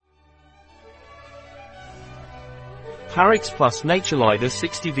PARAX plus NATURLIDER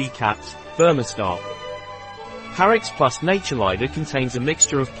 60 Vcaps, VERMISTOP. PARAX plus NATURLIDER contains a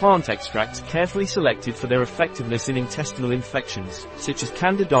mixture of plant extracts carefully selected for their effectiveness in intestinal infections, such as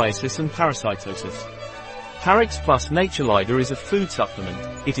candidiasis and parasitosis. PARAX plus NATURLIDER is a food supplement.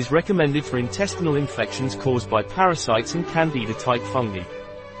 It is recommended for intestinal infections caused by parasites and candida-type fungi.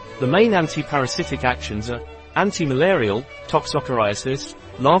 The main anti-parasitic actions are anti-malarial, toxocariasis,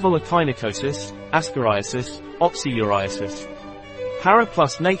 larval echinocosis, ascariasis, oxyuriasis. PARA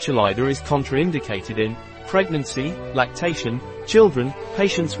plus NATURLIDER is contraindicated in pregnancy, lactation, children,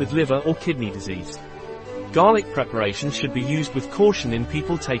 patients with liver or kidney disease. Garlic preparations should be used with caution in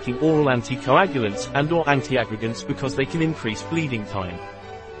people taking oral anticoagulants and/or antiaggregants because they can increase bleeding time.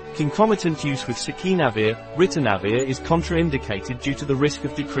 Concomitant use with saquinavir, ritonavir is contraindicated due to the risk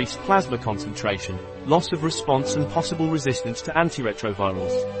of decreased plasma concentration, loss of response and possible resistance to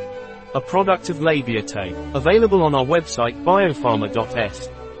antiretrovirals. A product of LABIATAE. Available on our website biopharma.s.